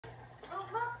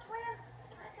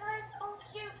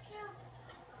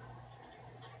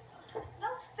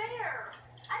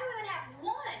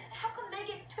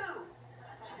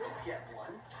get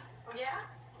one. Oh, yeah?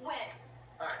 When?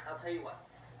 All right, I'll tell you what.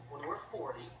 When we're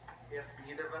 40, if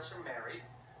neither of us are married,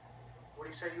 what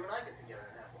do you say you and I get together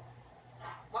and have one?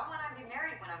 Why won't I be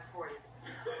married when I'm 40?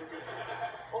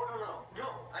 Oh, no.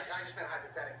 I just meant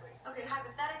hypothetically. Okay,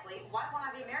 hypothetically, why won't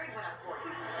I be married when I'm 40?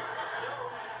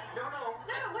 No.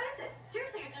 No, what is it?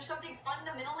 Seriously, is there something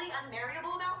fundamentally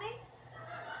unmarriable about me?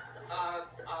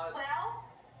 Well?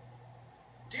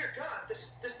 Dear God, this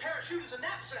parachute is a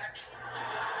knapsack.